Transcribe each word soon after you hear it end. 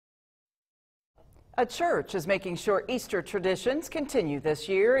A church is making sure Easter traditions continue this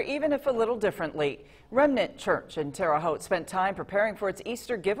year, even if a little differently. Remnant Church in Terre Haute spent time preparing for its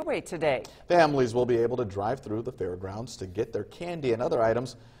Easter giveaway today. Families will be able to drive through the fairgrounds to get their candy and other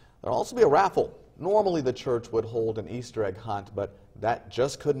items. There'll also be a raffle. Normally the church would hold an Easter egg hunt, but that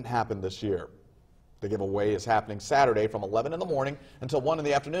just couldn't happen this year. The giveaway is happening Saturday from 11 in the morning until 1 in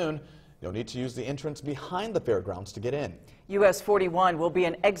the afternoon. You'll need to use the entrance behind the fairgrounds to get in. US 41 will be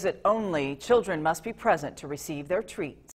an exit only. Children must be present to receive their treats.